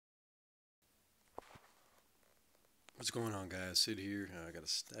What's going on, guys? Sid here. I got a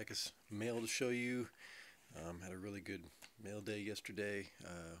stack of mail to show you. Had a really good mail day yesterday.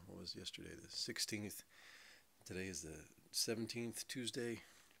 What was yesterday? The 16th. Today is the 17th, Tuesday.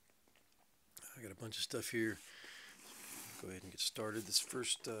 I got a bunch of stuff here. Go ahead and get started. This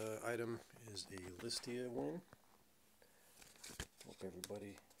first item is a Listia win. Hope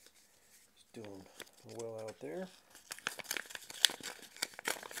everybody is doing well out there.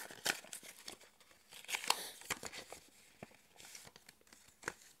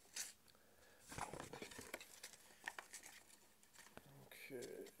 Okay,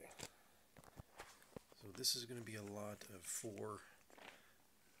 so this is going to be a lot of 4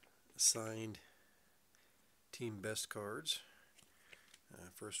 signed team best cards.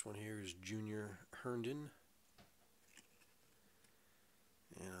 First one here is Junior Herndon,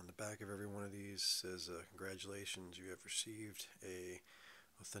 and on the back of every one of these says congratulations, you have received a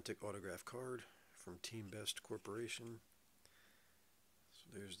authentic autograph card from Team Best Corporation. So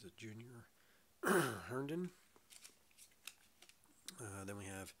there's the Junior Herndon. Then we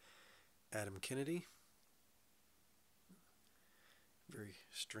have Adam Kennedy. Very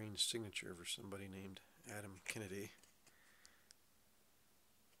strange signature for somebody named Adam Kennedy.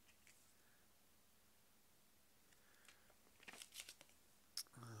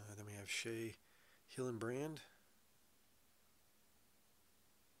 Then we have Shea Hillenbrand.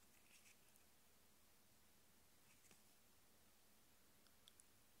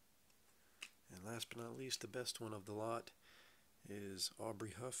 And last but not least, the best one of the lot is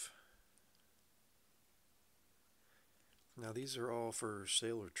Aubrey Huff. Now these are all for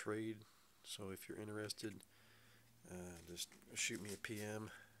sale or trade, so if you're interested, just shoot me a PM,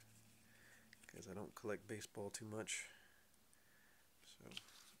 because I don't collect baseball too much. So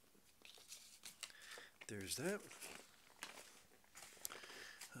there's that.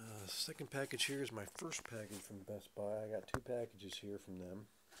 Second package here is my first package from Best Buy. I got 2 packages here from them.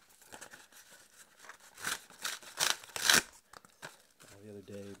 The other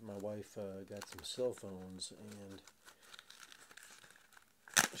day my wife got some cell phones, and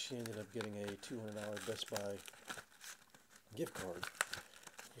she ended up getting a $200 Best Buy gift card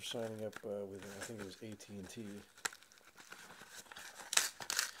for signing up with, I think it was AT&T.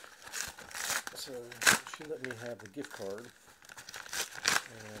 So she let me have the gift card,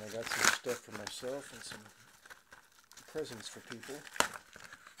 and I got some stuff for myself and some presents for people.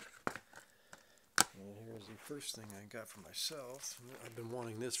 And here's the first thing I got for myself. I've been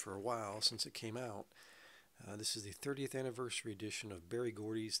wanting this for a while, since it came out. This is the 30th anniversary edition of Berry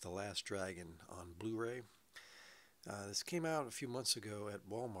Gordy's The Last Dragon on Blu-ray. This came out a few months ago at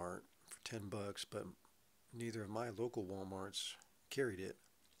Walmart for $10, but neither of my local Walmarts carried it,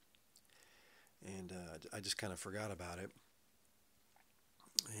 and I just kind of forgot about it.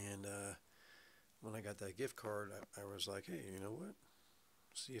 And when I got that gift card, I was like, hey, you know what?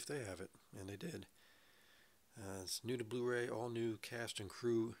 See if they have it, and they did. It's new to Blu-ray, all new cast and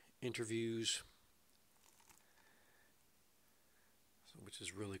crew interviews, which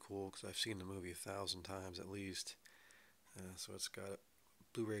is really cool because I've seen the movie 1,000 times at least. So it's got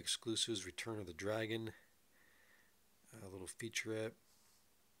Blu-ray exclusives, Return of the Dragon, a little featurette,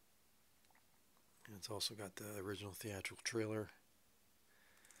 and it's also got the original theatrical trailer.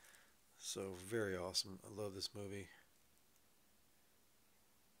 So very awesome. I love this movie.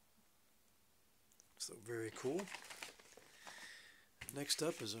 So very cool. Next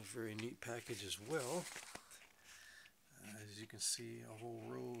up is a very neat package as well. As you can see, a whole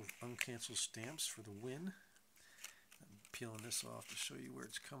row of uncanceled stamps for the win. I'm peeling this off to show you where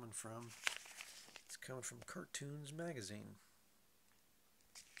it's coming from. It's coming from Cartoons Magazine.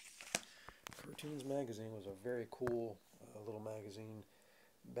 Cartoons Magazine was a very cool little magazine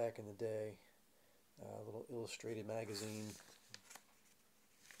back in the day. A little illustrated magazine.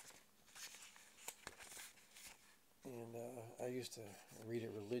 And I used to read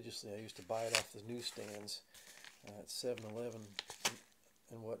it religiously. I used to buy it off the newsstands at 7-Eleven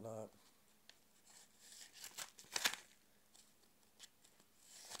and whatnot.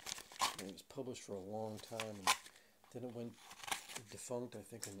 And it was published for a long time, and then it went defunct, I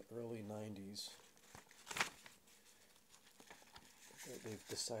think, in the early 90s. They've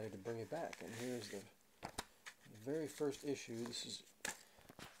decided to bring it back, and here's the very first issue. This is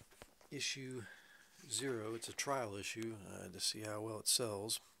issue 0. It's a trial issue to see how well it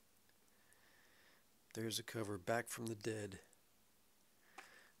sells. There's a cover, Back from the Dead,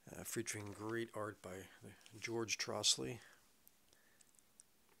 featuring great art by George Trossley.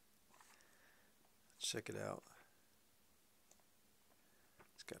 Check it out.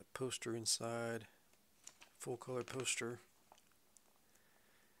 It's got a poster inside, full color poster.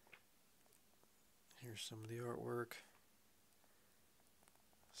 Here's some of the artwork.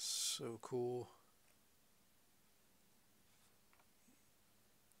 so cool.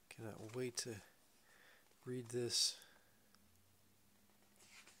 Cannot wait to read this.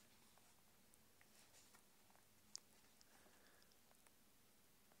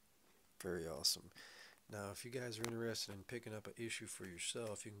 Very awesome. Now, if you guys are interested in picking up an issue for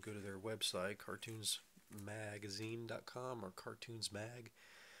yourself, you can go to their website, cartoonsmagazine.com or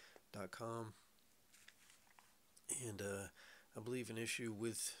cartoonsmag.com. And I believe an issue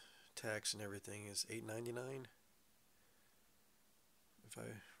with tax and everything is $8.99. If I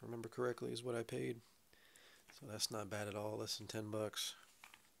remember correctly, is what I paid. So that's not bad at all, less than $10.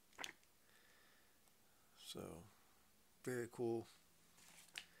 So, very cool.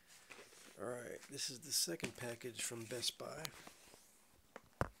 Alright, this is the second package from Best Buy.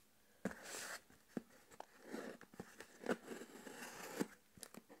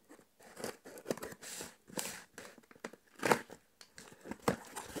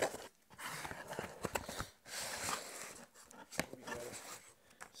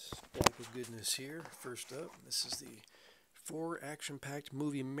 Goodness here. First up, this is the 4 action-packed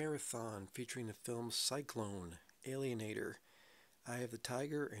movie marathon featuring the films Cyclone, Alienator, Eye of the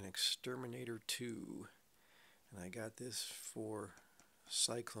Tiger, and Exterminator 2. And I got this for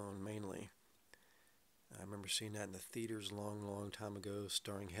Cyclone mainly. I remember seeing that in the theaters a long time ago,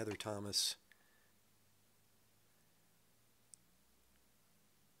 starring Heather Thomas.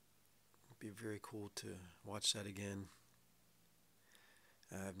 It'd be very cool to watch that again.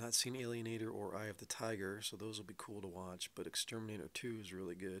 I've not seen Alienator or Eye of the Tiger, so those will be cool to watch, but Exterminator 2 is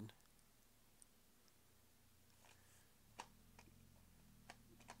really good.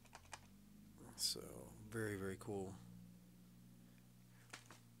 So, very cool.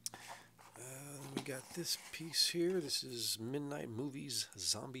 Then we got this piece here. This is Midnight Movies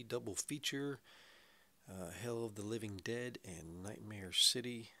Zombie Double Feature. Hell of the Living Dead and Nightmare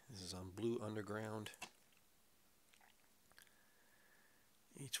City. This is on Blue Underground.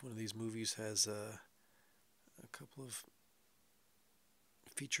 Each one of these movies has a couple of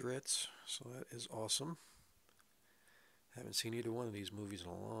featurettes, so that is awesome. Haven't seen either one of these movies in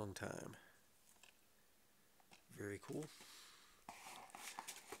a long time. Very cool.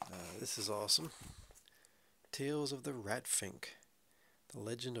 This is awesome. Tales of the Ratfink. The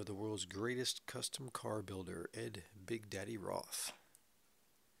legend of the world's greatest custom car builder, Ed Big Daddy Roth.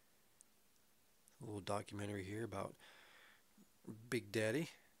 A little documentary here about Big Daddy.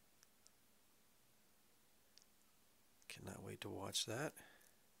 Cannot wait to watch that.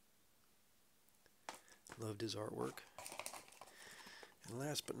 Loved his artwork. And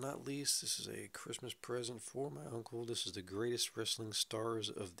last but not least, this is a Christmas present for my uncle. This is the greatest wrestling stars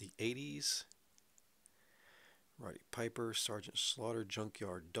of the 80s. Roddy Piper, Sergeant Slaughter,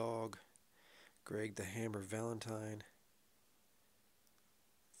 Junkyard Dog, Greg the Hammer Valentine.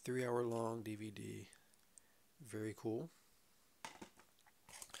 3-hour-long DVD. Very cool.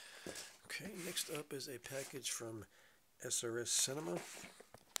 Okay, next up is a package from SRS Cinema.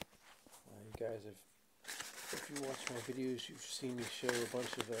 You guys have, if you watch my videos, you've seen me show a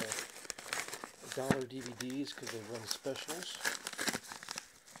bunch of dollar DVDs because they run specials.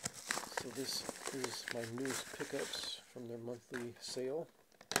 So this is my newest pickups from their monthly sale.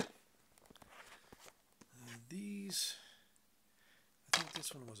 These, I think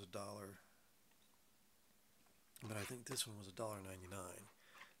this one was $1, but I think this one was $1.99.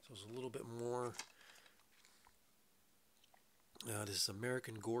 So it's a little bit more. This is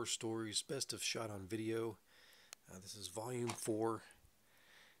American Gore Stories, Best of Shot on Video. This is Volume 4,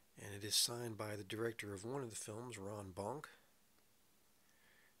 and it is signed by the director of one of the films, Ron Bonk,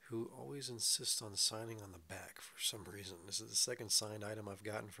 who always insists on signing on the back for some reason. This is the second signed item I've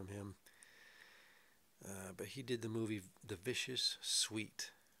gotten from him. But he did the movie The Vicious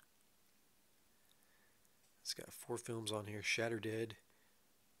Sweet. It's got 4 films on here. Shatter Dead,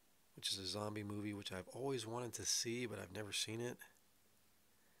 which is a zombie movie, which I've always wanted to see, but I've never seen it.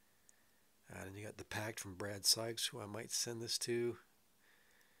 Then you got The Pact from Brad Sykes, who I might send this to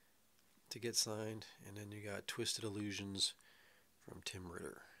get signed. And then you got Twisted Illusions from Tim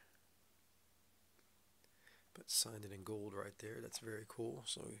Ritter. But signed it in gold right there. That's very cool.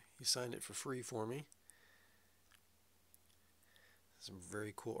 So he signed it for free for me. Some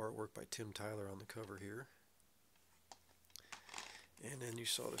very cool artwork by Tim Tyler on the cover here. And then you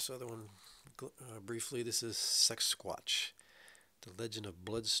saw this other one briefly. This is Sexsquatch, The Legend of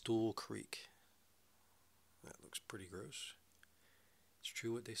Bloodstool Creek. That looks pretty gross. It's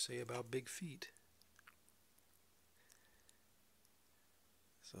true what they say about big feet.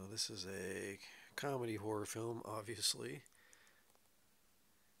 So this is a comedy horror film, obviously,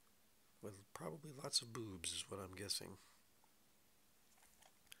 with probably lots of boobs is what I'm guessing.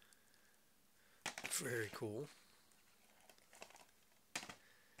 Very cool.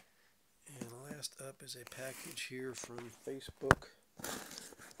 And last up is a package here from Facebook.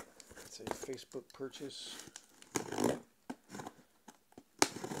 It's a Facebook purchase.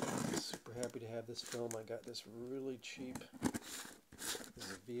 Super happy to have this film. I got this really cheap. This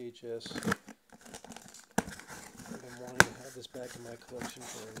is a VHS. I've been wanting to have this back in my collection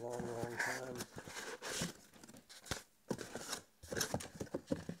for a long, long time.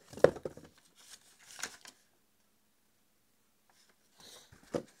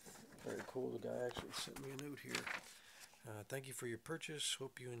 Very cool. The guy actually sent me a note here. Thank you for your purchase.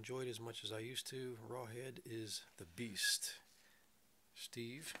 Hope you enjoyed as much as I used to. Rawhead is the beast.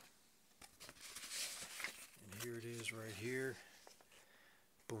 Steve. And here it is right here.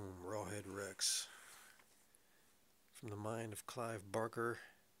 Boom, Rawhead Rex. From the mind of Clive Barker.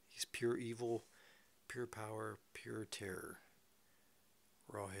 He's pure evil, pure power, pure terror.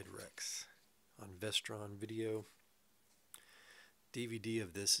 Rawhead Rex. On Vestron Video. DVD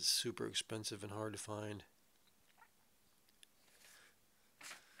of this is super expensive and hard to find.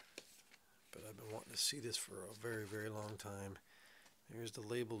 But I've been wanting to see this for a very, very long time. There's the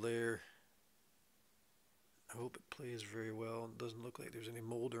label there. I hope it plays very well. It doesn't look like there's any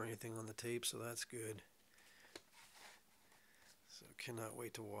mold or anything on the tape, so that's good. So cannot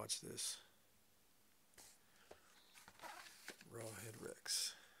wait to watch this. Rawhead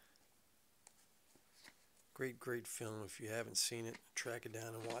Rex. Great, great film. If you haven't seen it, track it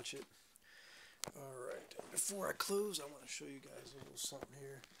down and watch it. Alright, before I close, I want to show you guys a little something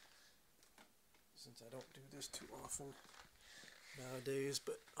here. Since I don't do this too often nowadays,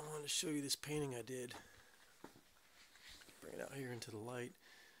 but I want to show you this painting I did. Bring it out here into the light.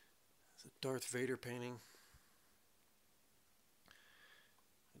 It's a Darth Vader painting.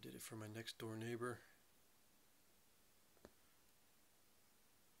 I did it for my next door neighbor.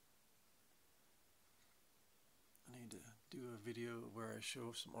 I need to do a video where I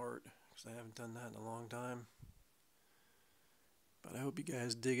show some art, because I haven't done that in a long time. But I hope you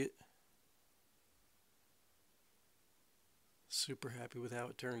guys dig it. Super happy with how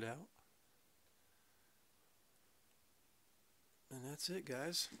it turned out. And that's it,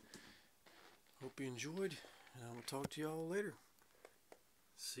 guys. Hope you enjoyed, and I will talk to y'all later.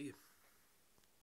 See you.